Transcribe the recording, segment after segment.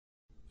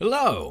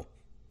Hello,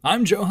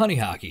 I'm Joe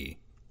Honeyhockey.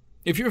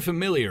 If you're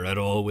familiar at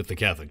all with the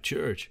Catholic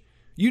Church,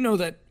 you know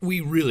that we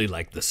really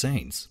like the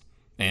saints,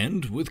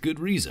 and with good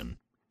reason.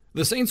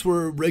 The saints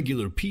were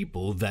regular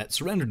people that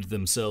surrendered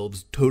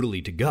themselves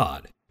totally to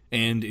God,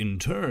 and in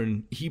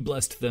turn, He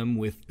blessed them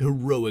with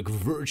heroic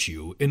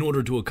virtue in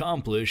order to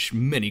accomplish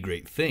many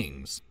great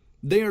things.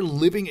 They are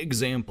living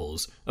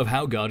examples of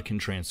how God can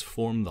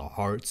transform the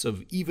hearts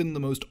of even the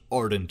most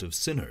ardent of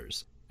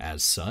sinners.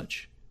 As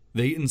such,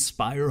 they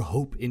inspire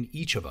hope in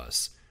each of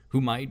us who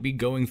might be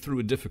going through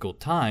a difficult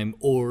time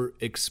or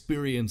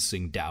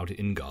experiencing doubt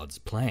in God's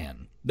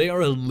plan. They are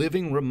a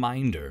living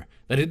reminder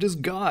that it is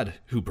God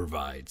who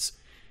provides,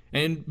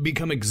 and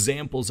become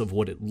examples of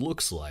what it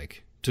looks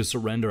like to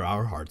surrender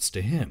our hearts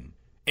to Him.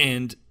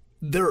 And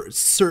they're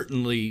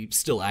certainly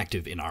still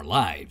active in our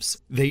lives.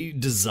 They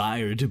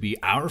desire to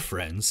be our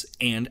friends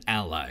and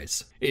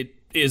allies. It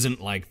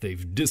isn't like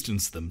they've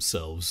distanced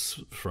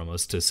themselves from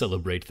us to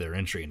celebrate their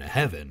entry into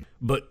heaven,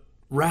 but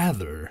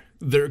rather,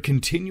 they're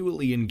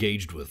continually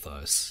engaged with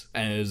us,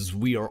 as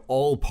we are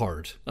all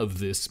part of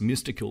this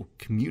mystical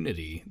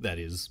community that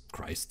is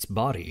Christ's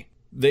body.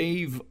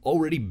 They've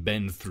already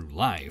been through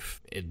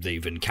life,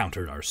 they've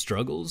encountered our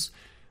struggles,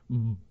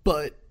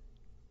 but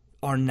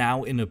are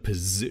now in a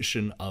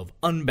position of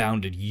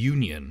unbounded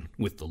union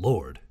with the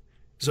Lord.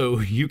 So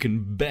you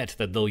can bet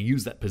that they'll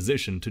use that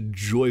position to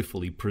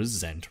joyfully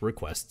present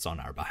requests on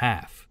our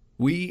behalf.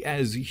 We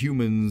as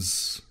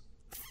humans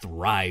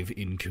thrive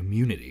in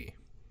community,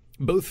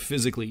 both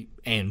physically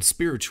and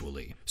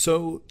spiritually.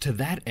 So to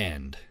that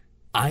end,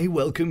 I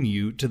welcome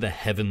you to the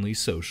Heavenly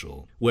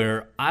Social,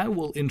 where I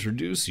will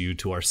introduce you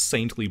to our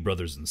saintly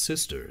brothers and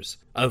sisters,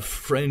 a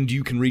friend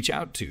you can reach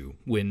out to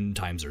when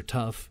times are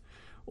tough,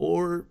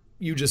 or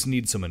you just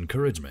need some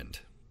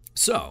encouragement.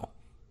 So,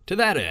 to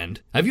that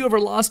end, have you ever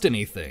lost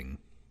anything?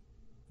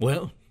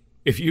 Well,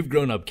 if you've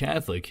grown up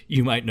Catholic,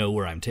 you might know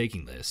where I'm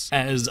taking this,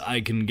 as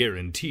I can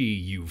guarantee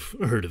you've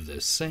heard of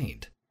this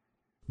saint.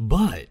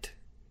 But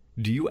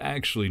do you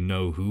actually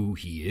know who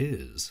he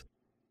is?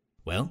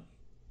 Well,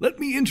 let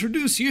me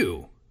introduce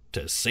you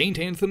to Saint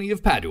Anthony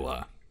of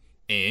Padua.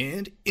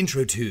 And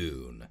intro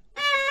tune.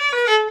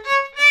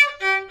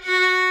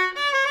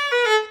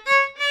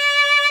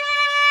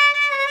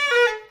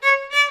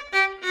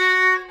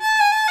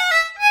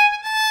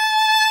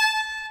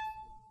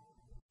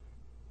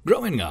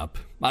 Growing up,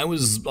 I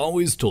was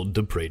always told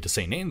to pray to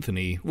St.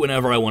 Anthony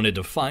whenever I wanted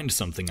to find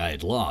something I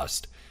had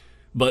lost.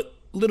 But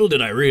little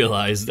did I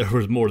realize there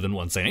was more than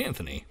one St.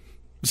 Anthony.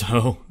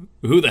 So,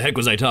 who the heck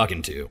was I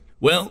talking to?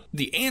 Well,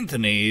 the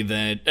Anthony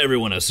that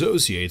everyone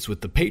associates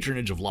with the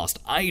patronage of lost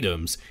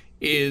items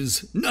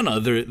is none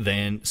other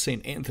than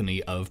St.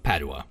 Anthony of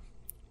Padua.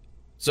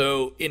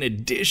 So, in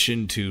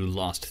addition to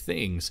lost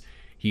things,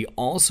 he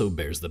also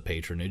bears the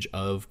patronage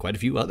of quite a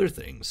few other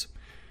things.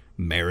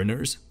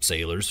 Mariners,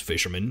 sailors,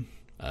 fishermen.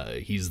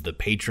 He's the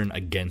patron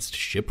against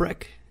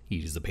shipwreck.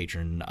 He's the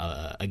patron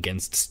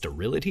against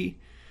sterility.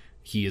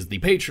 He is the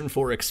patron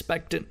for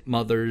expectant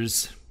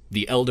mothers,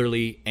 the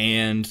elderly,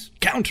 and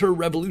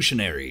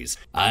counter-revolutionaries.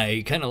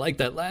 I kind of like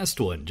that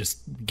last one,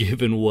 just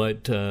given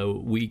what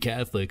we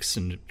Catholics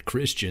and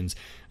Christians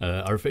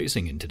are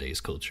facing in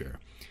today's culture.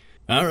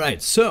 All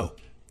right, so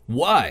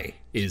why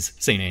is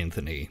St.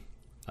 Anthony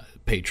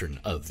patron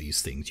of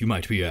these things, you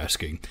might be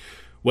asking?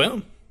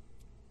 Well,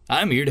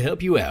 I'm here to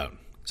help you out.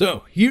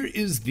 So, here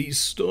is the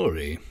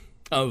story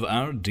of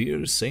our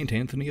dear St.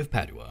 Anthony of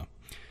Padua.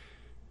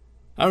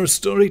 Our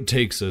story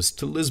takes us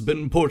to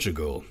Lisbon,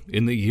 Portugal,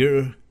 in the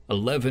year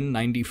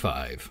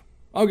 1195,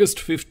 August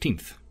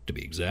 15th, to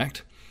be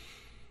exact,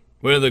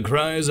 where the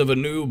cries of a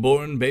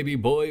newborn baby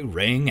boy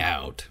rang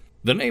out.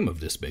 The name of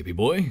this baby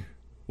boy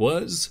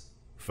was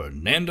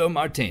Fernando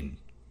Martin.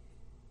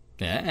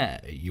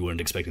 You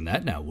weren't expecting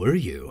that now, were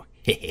you?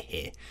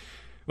 Hehehe.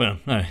 Well,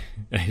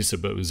 I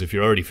suppose if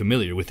you're already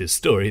familiar with his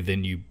story,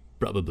 then you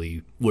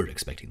probably were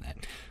expecting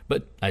that.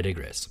 But I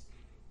digress.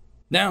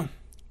 Now,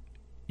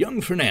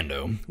 young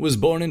Fernando was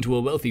born into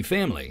a wealthy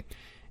family,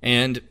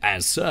 and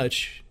as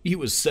such, he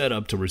was set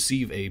up to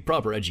receive a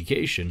proper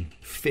education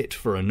fit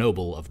for a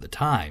noble of the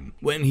time.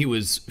 When he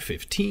was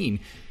 15,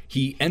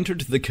 he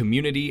entered the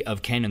community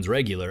of canons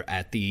regular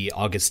at the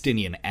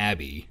Augustinian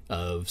Abbey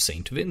of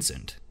St.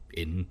 Vincent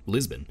in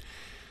Lisbon.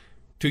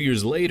 2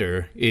 years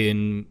later,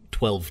 in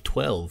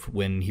 1212,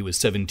 when he was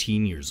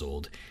 17 years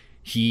old,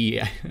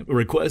 he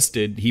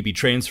requested he be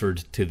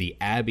transferred to the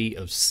Abbey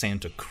of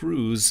Santa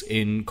Cruz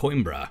in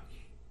Coimbra.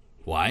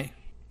 Why?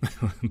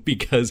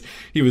 Because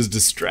he was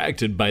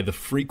distracted by the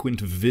frequent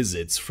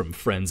visits from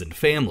friends and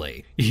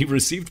family. He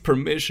received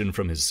permission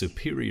from his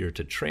superior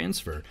to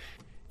transfer,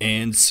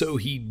 and so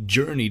he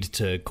journeyed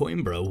to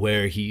Coimbra,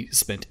 where he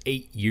spent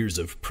 8 years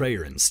of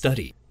prayer and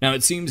study. Now,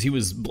 it seems he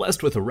was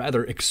blessed with a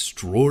rather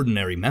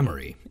extraordinary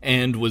memory,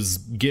 and was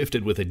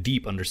gifted with a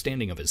deep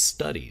understanding of his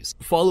studies.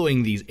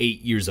 Following these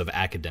 8 years of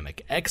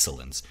academic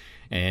excellence,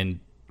 and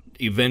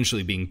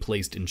eventually being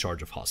placed in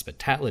charge of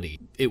hospitality,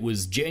 it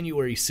was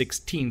January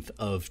 16th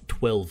of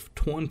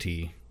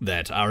 1220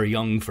 that our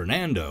young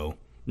Fernando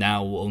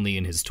now only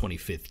in his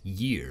 25th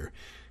year.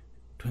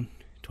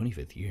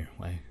 25th year?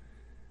 Why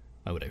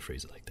would I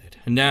phrase it like that?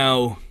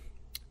 Now,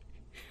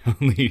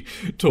 only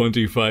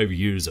 25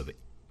 years of it.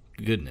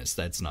 Goodness,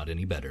 that's not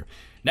any better.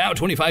 Now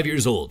 25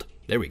 years old.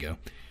 There we go.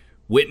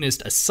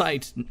 Witnessed a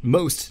sight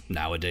most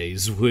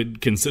nowadays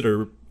would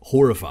consider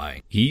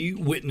horrifying. He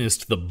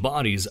witnessed the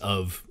bodies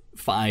of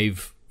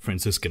 5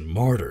 Franciscan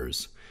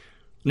martyrs.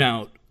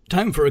 Now,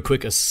 time for a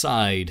quick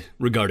aside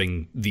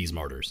regarding these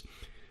martyrs.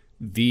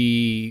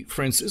 The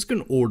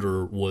Franciscan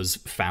order was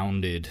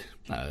founded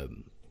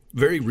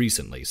very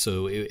recently,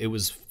 so it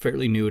was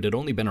fairly new. It had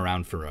only been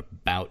around for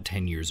about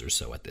 10 years or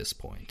so at this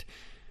point.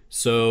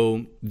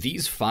 So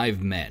these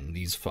 5 men,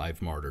 these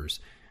 5 martyrs,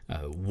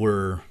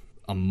 were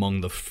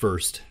among the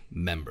first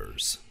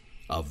members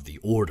of the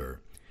order.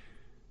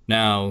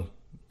 Now,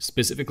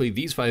 specifically,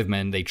 these 5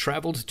 men, they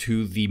traveled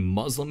to the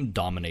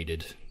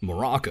Muslim-dominated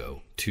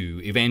Morocco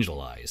to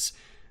evangelize,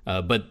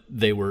 but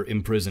they were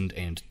imprisoned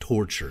and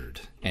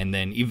tortured, and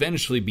then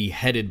eventually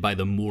beheaded by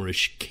the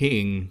Moorish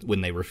king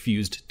when they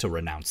refused to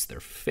renounce their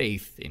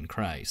faith in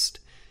Christ.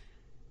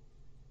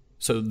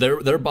 So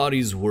their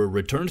bodies were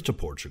returned to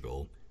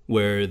Portugal,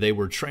 where they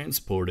were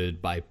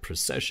transported by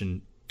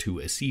procession to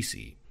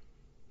Assisi.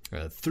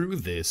 Through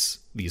these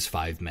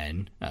 5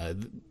 men,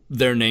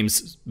 their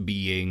names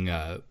being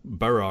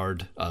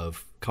Berard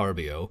of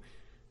Carbio,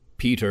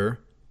 Peter,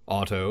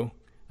 Otto,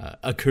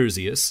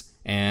 Accursius,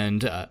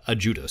 and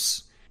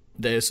Ajudas.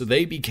 So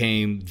they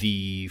became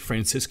the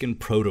Franciscan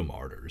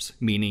proto-martyrs,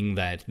 meaning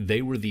that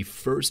they were the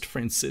first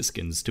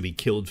Franciscans to be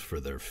killed for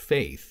their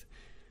faith.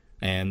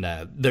 And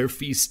their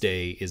feast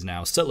day is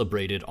now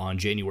celebrated on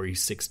January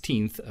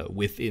 16th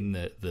within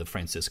the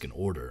Franciscan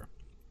order.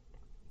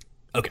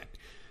 Okay.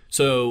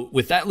 So,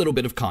 with that little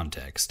bit of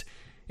context,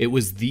 it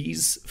was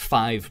these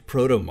 5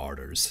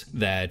 proto-martyrs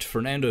that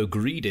Fernando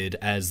greeted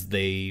as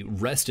they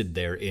rested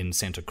there in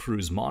Santa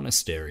Cruz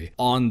Monastery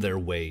on their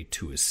way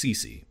to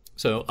Assisi.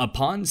 So,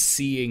 upon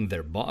seeing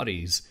their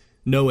bodies,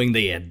 knowing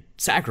they had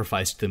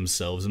sacrificed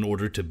themselves in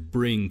order to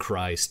bring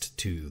Christ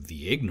to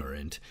the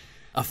ignorant,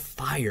 a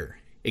fire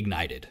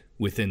ignited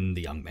within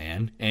the young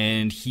man,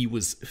 and he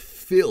was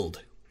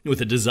filled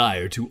with a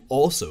desire to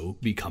also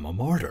become a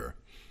martyr.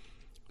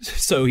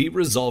 So he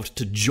resolved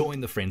to join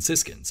the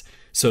Franciscans,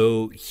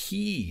 so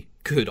he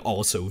could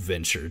also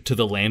venture to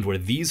the land where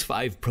these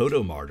 5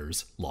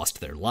 proto-martyrs lost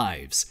their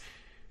lives.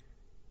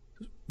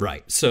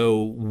 Right,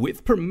 so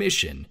with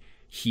permission,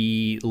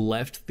 he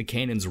left the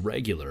Canons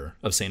Regular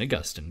of St.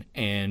 Augustine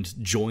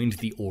and joined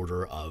the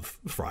Order of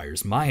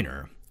Friars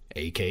Minor,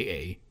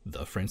 aka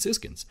the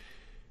Franciscans.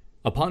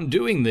 Upon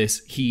doing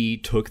this, he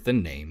took the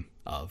name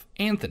of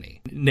Anthony,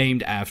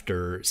 named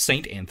after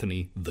Saint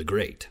Anthony the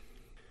Great.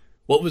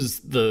 What was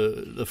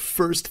the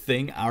first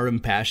thing our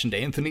impassioned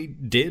Anthony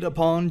did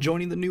upon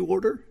joining the new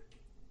order?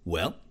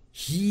 Well,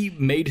 he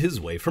made his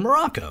way from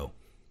Morocco.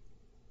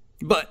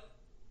 But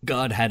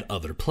God had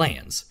other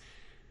plans,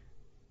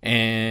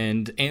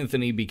 and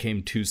Anthony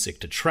became too sick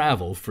to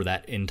travel for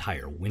that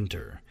entire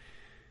winter.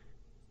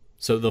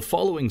 So the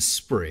following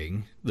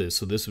spring,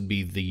 this would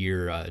be the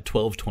year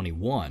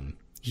 1221,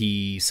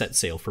 he set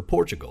sail for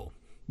Portugal,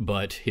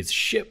 but his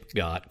ship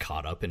got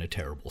caught up in a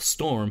terrible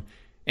storm,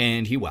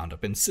 and he wound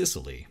up in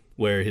Sicily,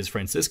 where his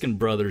Franciscan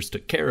brothers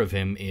took care of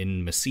him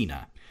in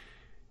Messina.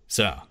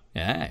 So,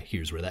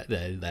 here's where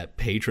that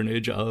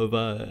patronage of,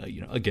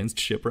 against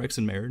shipwrecks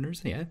and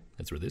mariners,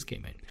 that's where this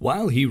came in.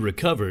 While he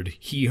recovered,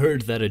 he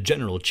heard that a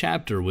general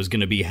chapter was going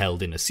to be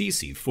held in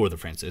Assisi for the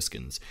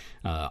Franciscans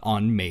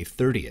on May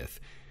 30th.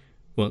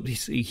 Well,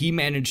 he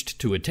managed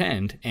to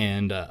attend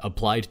and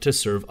applied to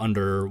serve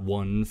under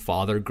one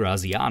Father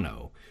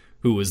Graziano,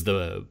 who was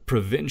the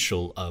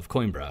provincial of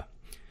Coimbra.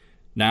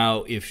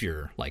 Now, if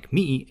you're like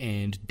me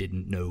and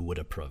didn't know what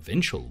a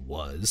provincial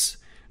was,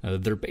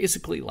 they're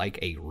basically like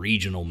a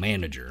regional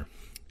manager.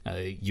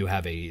 You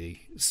have a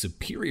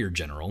superior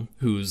general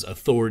whose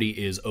authority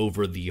is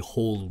over the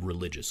whole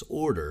religious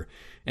order,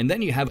 and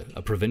then you have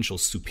a provincial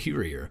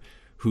superior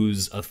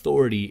whose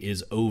authority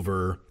is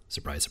over,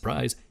 surprise,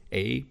 surprise,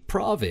 a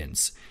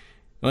province.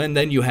 And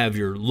then you have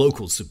your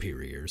local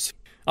superiors.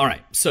 All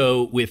right,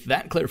 so with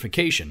that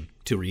clarification,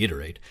 to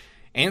reiterate,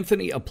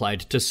 Anthony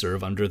applied to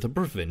serve under the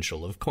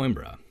provincial of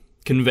Coimbra,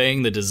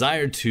 conveying the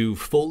desire to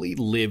fully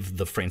live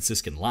the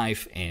Franciscan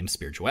life and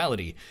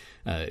spirituality,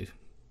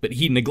 but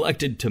he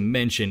neglected to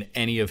mention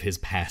any of his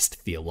past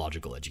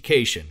theological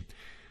education.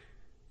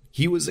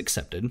 He was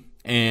accepted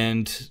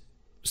and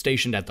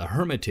stationed at the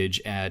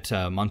hermitage at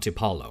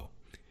Montepalo.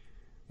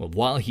 Well,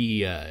 while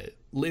he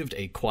lived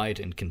a quiet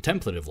and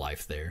contemplative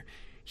life there,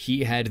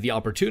 he had the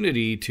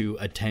opportunity to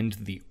attend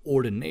the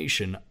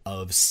ordination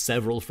of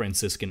several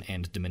Franciscan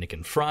and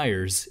Dominican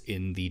friars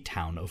in the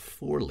town of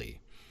Forli.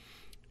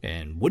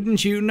 And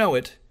wouldn't you know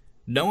it,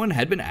 no one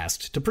had been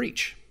asked to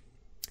preach.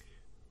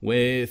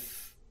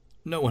 With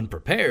no one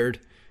prepared,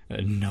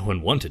 no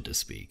one wanted to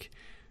speak.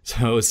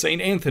 So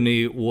St.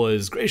 Anthony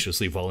was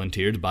graciously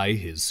volunteered by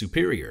his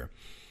superior.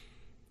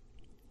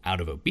 Out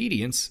of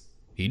obedience,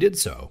 he did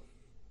so.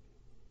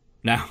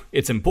 Now,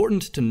 it's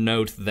important to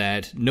note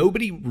that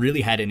nobody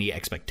really had any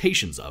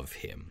expectations of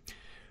him.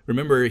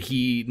 Remember,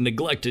 he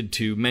neglected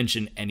to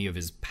mention any of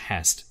his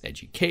past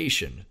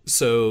education,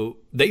 so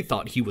they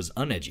thought he was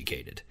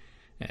uneducated.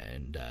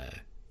 And,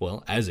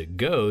 well, as it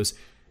goes,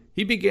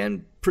 he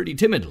began pretty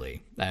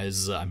timidly,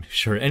 as I'm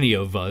sure any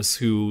of us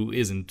who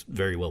isn't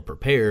very well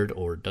prepared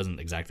or doesn't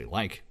exactly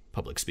like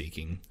public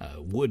speaking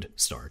would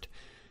start.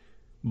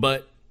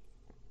 But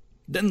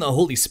then the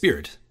Holy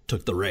Spirit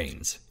took the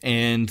reins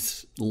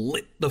and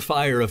lit the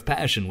fire of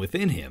passion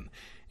within him,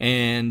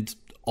 and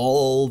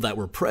all that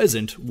were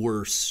present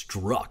were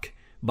struck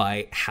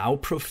by how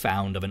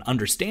profound of an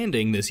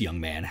understanding this young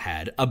man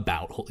had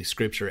about Holy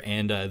Scripture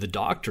and the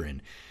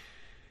doctrine.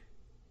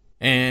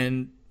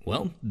 And,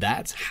 well,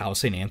 that's how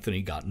St.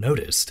 Anthony got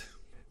noticed.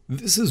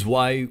 This is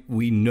why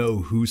we know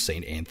who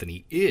St.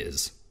 Anthony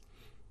is.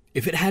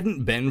 If it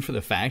hadn't been for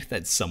the fact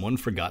that someone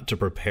forgot to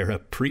prepare a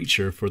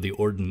preacher for the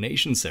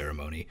ordination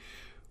ceremony,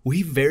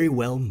 we very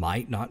well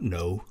might not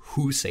know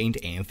who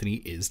St. Anthony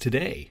is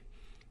today.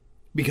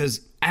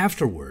 Because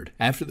after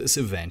this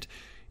event,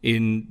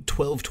 in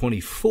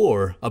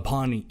 1224,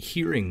 upon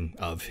hearing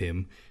of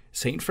him,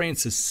 St.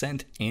 Francis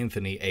sent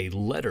Anthony a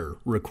letter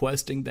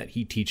requesting that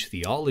he teach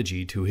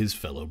theology to his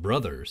fellow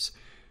brothers,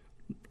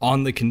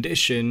 on the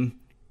condition,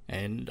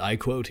 and I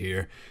quote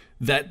here,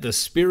 that the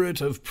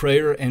spirit of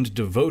prayer and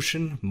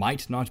devotion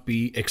might not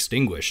be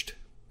extinguished,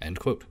 end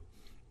quote.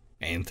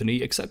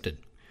 Anthony accepted.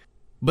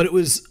 But it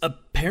was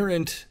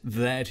apparent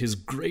that his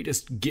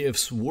greatest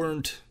gifts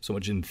weren't so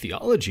much in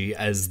theology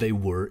as they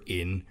were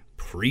in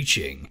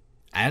preaching.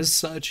 As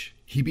such,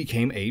 he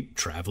became a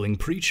traveling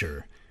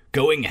preacher,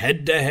 going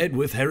head-to-head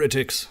with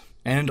heretics,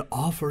 and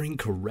offering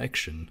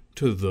correction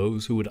to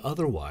those who would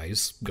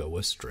otherwise go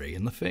astray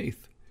in the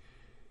faith.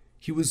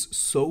 He was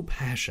so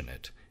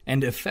passionate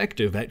and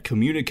effective at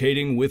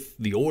communicating with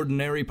the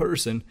ordinary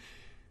person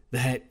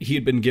that he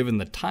had been given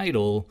the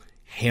title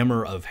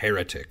Hammer of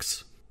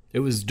Heretics. It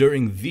was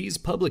during these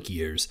public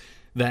years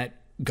that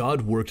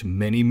God worked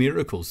many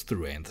miracles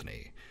through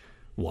Anthony.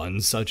 One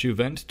such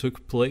event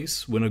took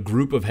place when a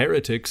group of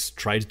heretics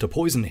tried to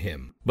poison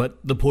him, but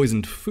the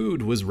poisoned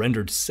food was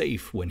rendered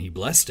safe when he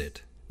blessed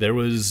it. There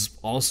was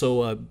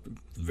also a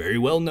very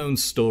well-known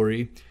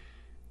story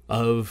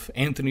of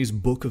Anthony's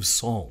Book of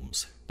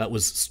Psalms that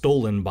was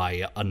stolen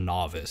by a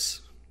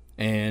novice,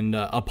 and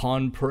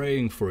upon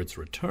praying for its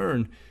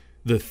return,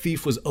 the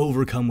thief was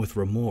overcome with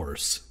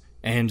remorse,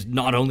 and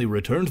not only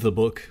returned the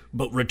book,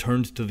 but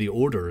returned to the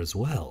order as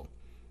well.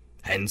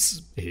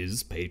 Hence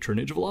his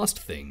patronage of lost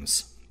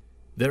things.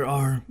 There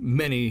are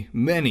many,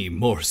 many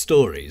more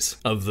stories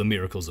of the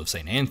miracles of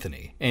St.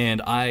 Anthony,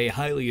 and I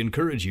highly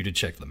encourage you to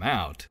check them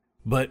out.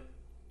 But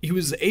he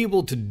was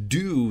able to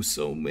do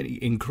so many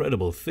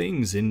incredible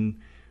things in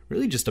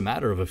really just a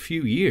matter of a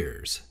few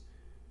years.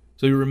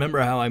 So you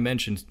remember how I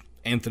mentioned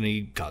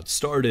Anthony got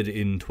started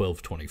in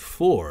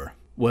 1224?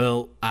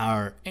 Well,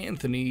 our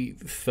Anthony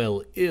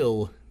fell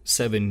ill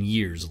 7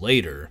 years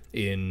later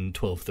in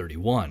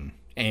 1231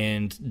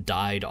 and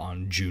died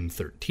on June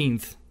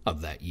 13th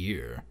of that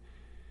year.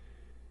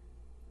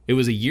 It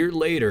was a year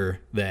later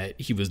that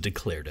he was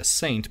declared a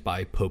saint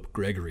by Pope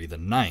Gregory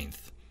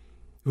IX,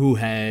 who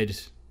had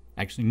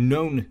actually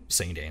known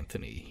St.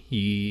 Anthony.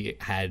 He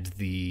had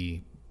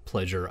the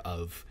pleasure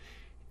of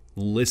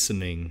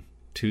listening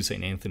to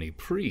St. Anthony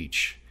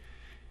preach.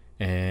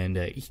 And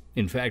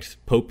in fact,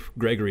 Pope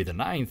Gregory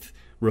IX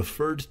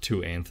referred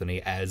to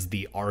Anthony as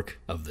the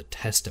Ark of the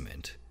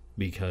Testament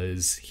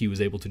because he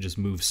was able to just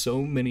move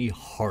so many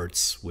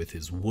hearts with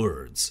his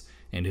words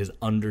and his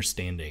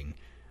understanding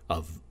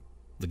of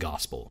the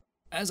gospel.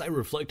 As I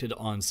reflected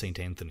on St.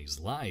 Anthony's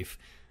life,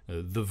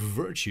 the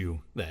virtue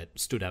that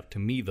stood out to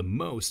me the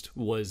most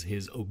was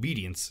his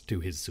obedience to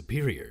his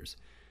superiors.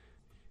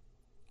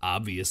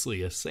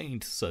 Obviously, a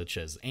saint such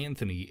as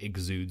Anthony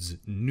exudes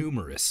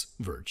numerous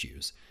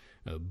virtues.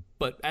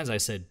 But as I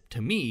said,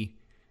 to me,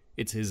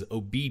 it's his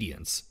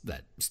obedience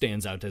that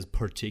stands out as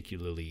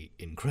particularly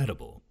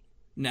incredible.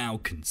 Now,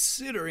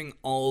 considering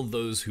all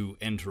those who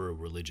enter a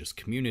religious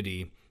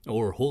community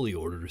or holy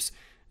orders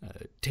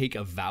take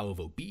a vow of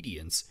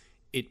obedience,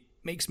 it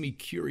makes me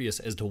curious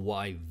as to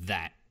why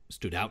that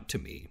stood out to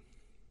me.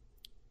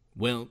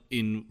 Well,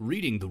 in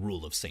reading the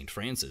Rule of St.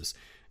 Francis,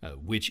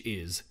 which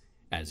is,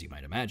 as you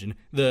might imagine,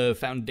 the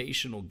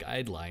foundational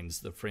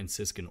guidelines the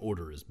Franciscan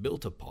order is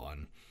built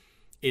upon,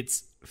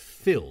 it's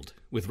filled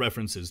with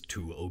references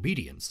to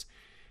obedience.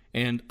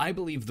 And I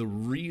believe the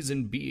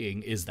reason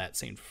being is that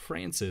St.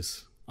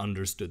 Francis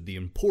understood the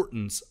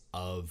importance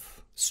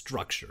of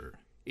structure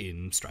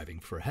in striving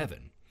for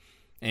heaven.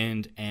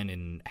 And an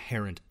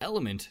inherent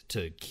element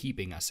to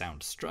keeping a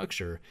sound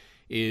structure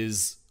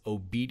is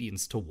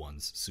obedience to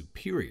one's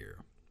superior.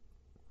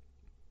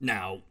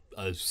 Now,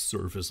 a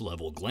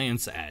surface-level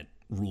glance at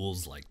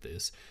rules like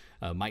this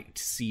might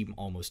seem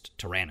almost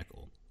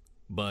tyrannical.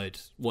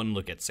 But one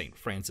look at St.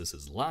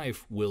 Francis's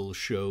life will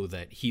show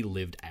that he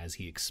lived as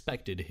he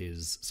expected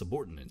his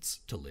subordinates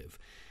to live,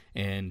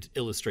 and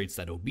illustrates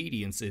that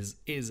obedience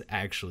is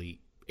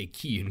actually a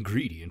key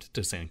ingredient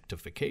to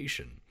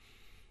sanctification.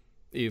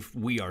 If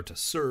we are to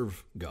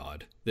serve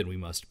God, then we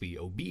must be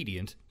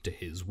obedient to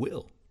His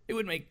will. It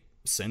would make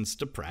sense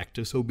to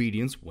practice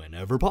obedience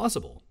whenever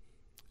possible,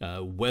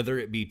 whether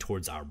it be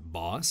towards our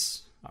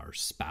boss, our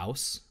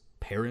spouse,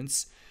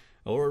 parents,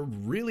 or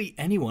really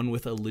anyone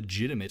with a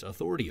legitimate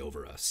authority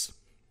over us,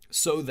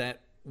 so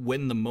that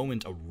when the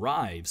moment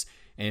arrives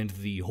and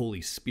the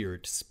Holy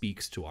Spirit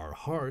speaks to our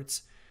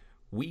hearts,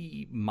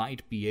 we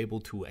might be able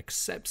to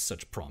accept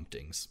such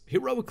promptings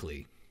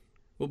heroically.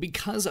 Well,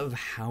 because of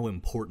how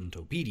important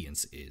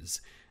obedience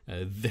is,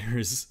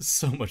 there's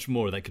so much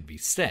more that could be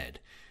said.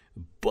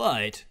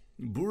 But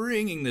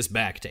bringing this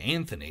back to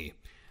Anthony,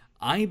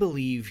 I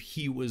believe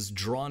he was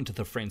drawn to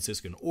the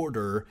Franciscan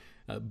order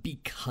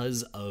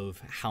because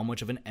of how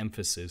much of an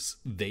emphasis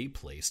they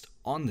placed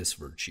on this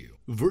virtue.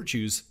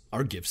 Virtues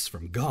are gifts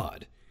from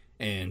God,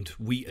 and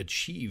we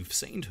achieve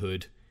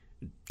sainthood,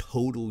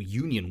 total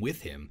union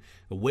with Him,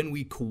 when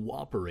we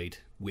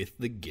cooperate with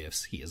the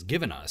gifts He has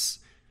given us.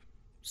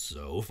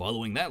 So,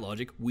 following that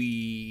logic,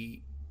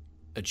 we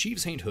achieve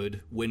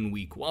sainthood when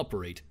we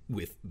cooperate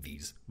with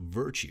these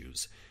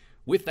virtues.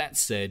 With that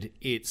said,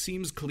 it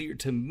seems clear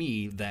to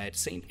me that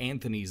St.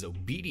 Anthony's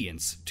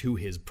obedience to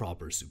his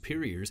proper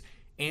superiors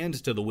and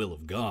to the will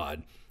of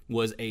God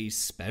was a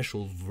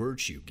special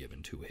virtue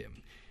given to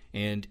him.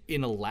 And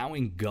in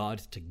allowing God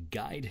to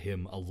guide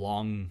him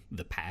along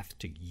the path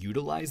to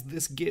utilize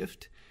this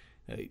gift,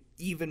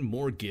 even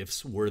more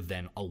gifts were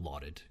then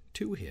allotted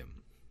to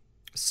him,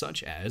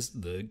 such as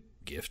the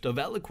gift of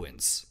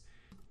eloquence.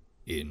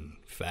 In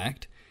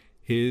fact,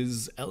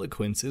 his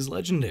eloquence is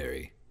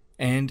legendary,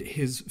 and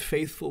his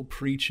faithful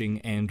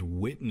preaching and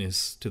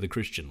witness to the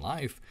Christian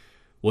life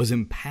was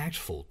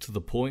impactful to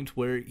the point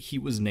where he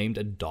was named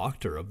a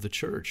doctor of the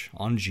church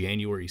on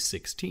January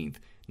 16th,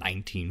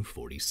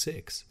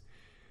 1946.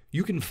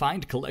 You can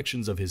find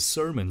collections of his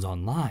sermons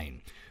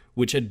online,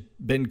 which had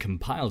been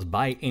compiled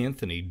by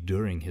Anthony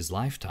during his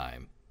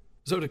lifetime.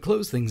 So to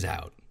close things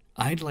out,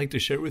 I'd like to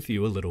share with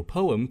you a little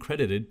poem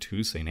credited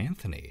to St.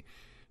 Anthony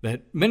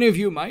that many of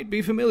you might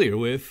be familiar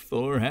with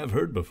or have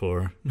heard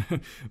before,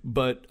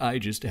 but I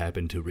just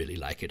happen to really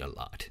like it a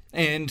lot,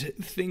 and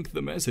think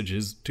the message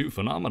is too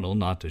phenomenal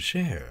not to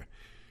share.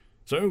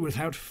 So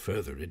without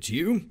further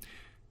ado,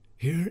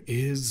 here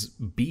is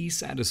Be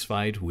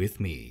Satisfied with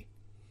Me.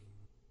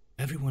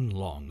 Everyone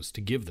longs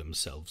to give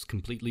themselves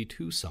completely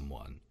to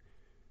someone,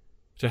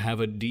 to have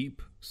a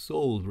deep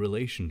soul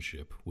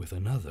relationship with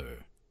another,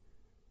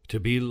 to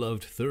be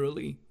loved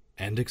thoroughly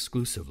and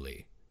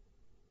exclusively.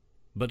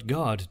 But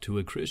God to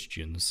a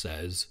Christian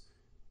says,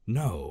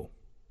 no,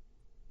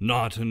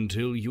 not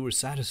until you are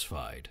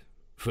satisfied,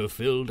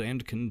 fulfilled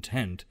and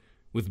content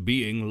with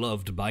being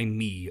loved by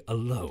me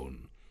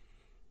alone,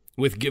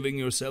 with giving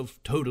yourself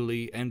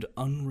totally and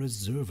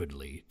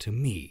unreservedly to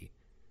me,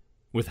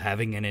 with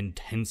having an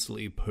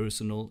intensely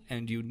personal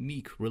and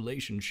unique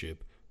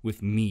relationship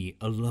with me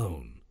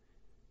alone,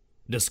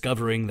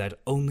 discovering that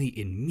only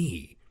in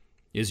me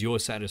is your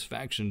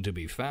satisfaction to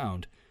be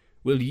found,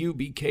 will you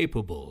be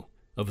capable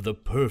of the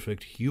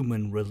perfect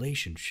human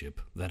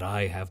relationship that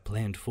I have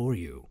planned for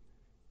you.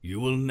 You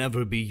will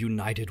never be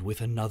united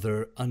with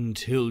another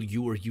until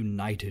you are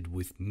united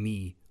with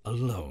me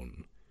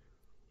alone,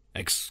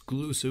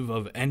 exclusive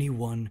of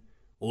anyone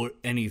or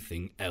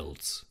anything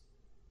else,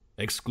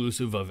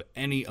 exclusive of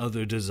any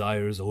other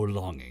desires or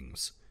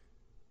longings.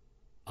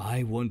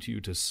 I want you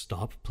to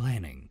stop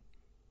planning,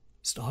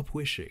 stop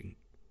wishing,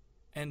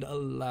 and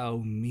allow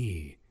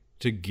me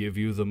to give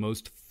you the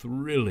most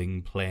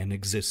thrilling plan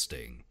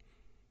existing.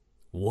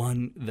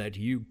 One that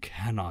you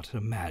cannot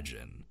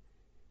imagine.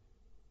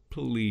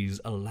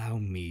 Please allow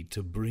me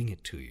to bring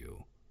it to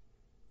you.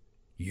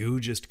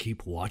 You just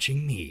keep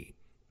watching me,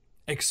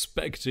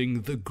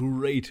 expecting the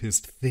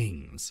greatest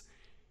things.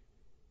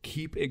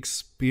 Keep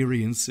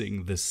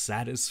experiencing the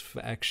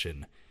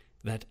satisfaction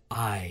that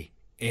I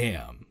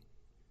am.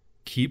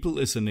 Keep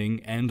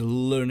listening and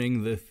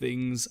learning the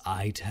things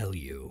I tell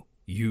you.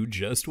 You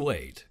just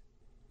wait.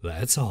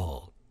 That's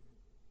all.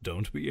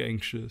 Don't be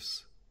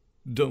anxious.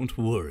 Don't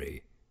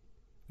worry.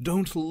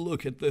 Don't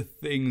look at the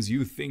things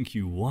you think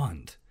you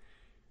want.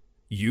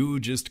 You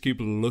just keep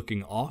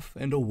looking off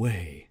and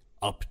away,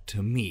 up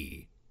to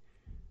me.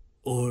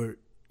 Or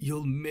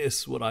you'll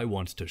miss what I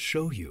want to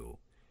show you.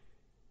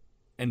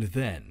 And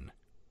then,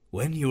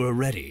 when you are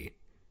ready,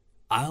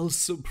 I'll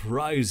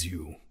surprise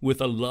you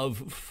with a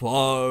love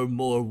far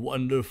more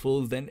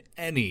wonderful than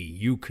any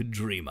you could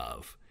dream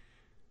of.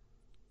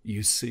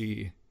 You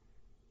see,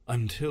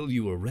 until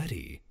you are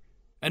ready,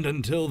 and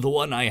until the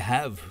one I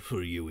have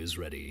for you is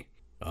ready,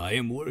 I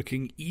am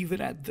working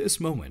even at this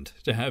moment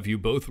to have you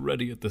both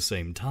ready at the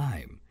same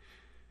time.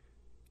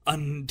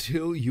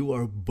 Until you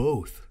are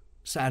both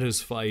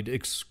satisfied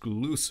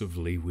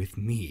exclusively with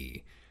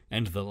me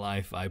and the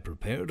life I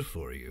prepared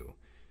for you,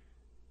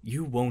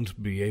 you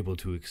won't be able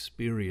to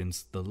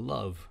experience the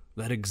love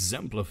that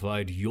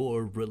exemplified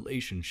your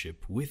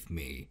relationship with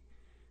me.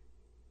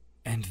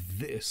 And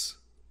this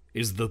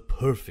is the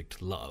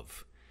perfect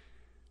love.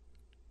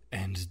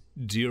 And,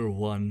 dear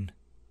one,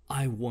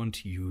 I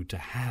want you to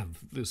have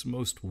this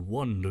most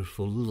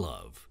wonderful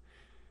love.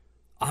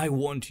 I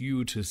want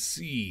you to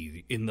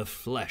see in the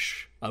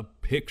flesh a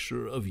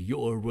picture of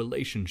your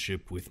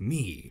relationship with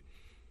me,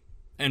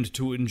 and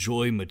to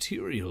enjoy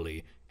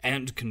materially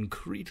and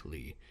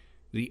concretely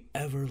the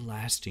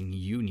everlasting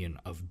union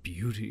of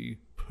beauty,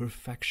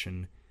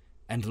 perfection,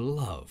 and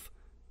love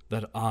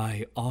that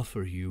I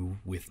offer you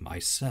with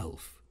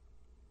myself.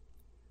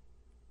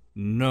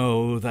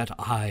 Know that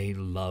I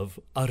love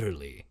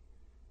utterly.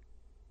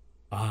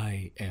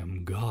 I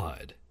am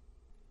God.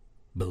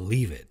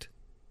 Believe it,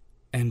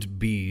 and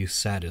be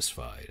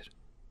satisfied.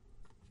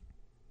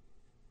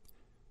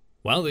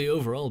 While the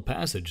overall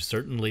passage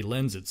certainly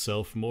lends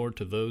itself more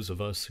to those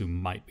of us who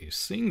might be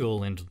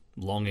single and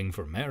longing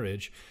for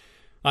marriage,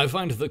 I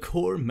find the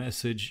core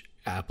message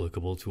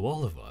applicable to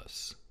all of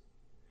us.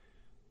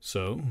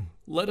 So,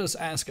 let us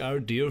ask our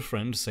dear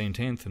friend St.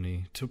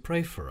 Anthony to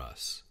pray for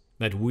us,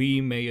 that we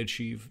may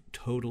achieve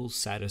total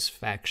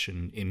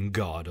satisfaction in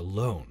God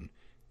alone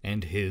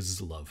and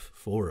His love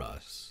for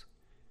us.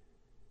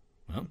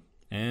 Well,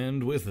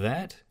 and with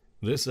that,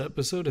 this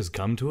episode has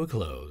come to a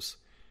close.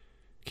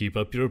 Keep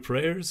up your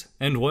prayers,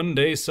 and one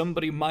day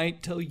somebody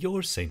might tell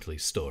your saintly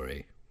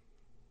story.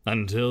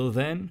 Until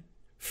then,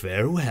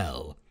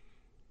 farewell.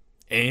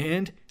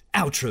 And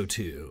outro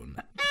tune.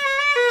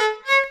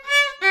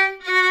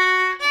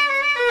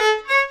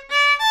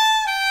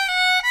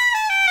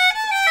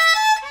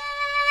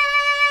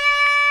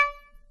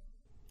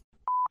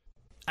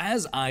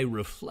 As I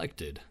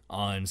reflected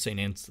on St.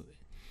 Anthony...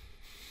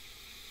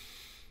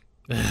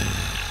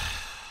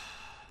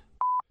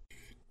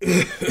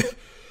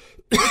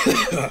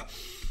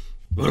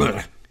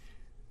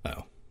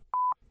 Oh.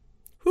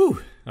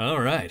 Whew.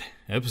 Alright,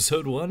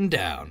 episode 1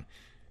 down.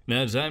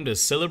 Now time to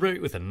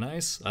celebrate with a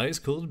nice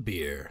ice-cold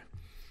beer.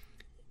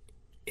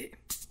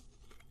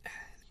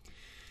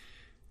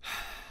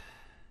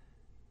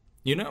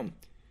 You know,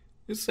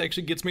 this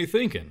actually gets me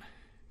thinking.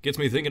 Gets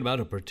me thinking about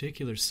a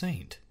particular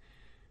saint.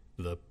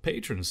 The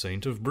patron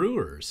saint of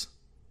brewers.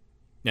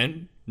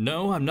 And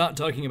no, I'm not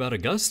talking about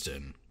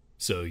Augustine.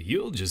 So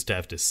you'll just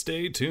have to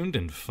stay tuned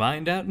and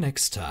find out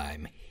next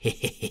time.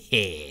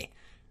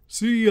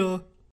 See ya!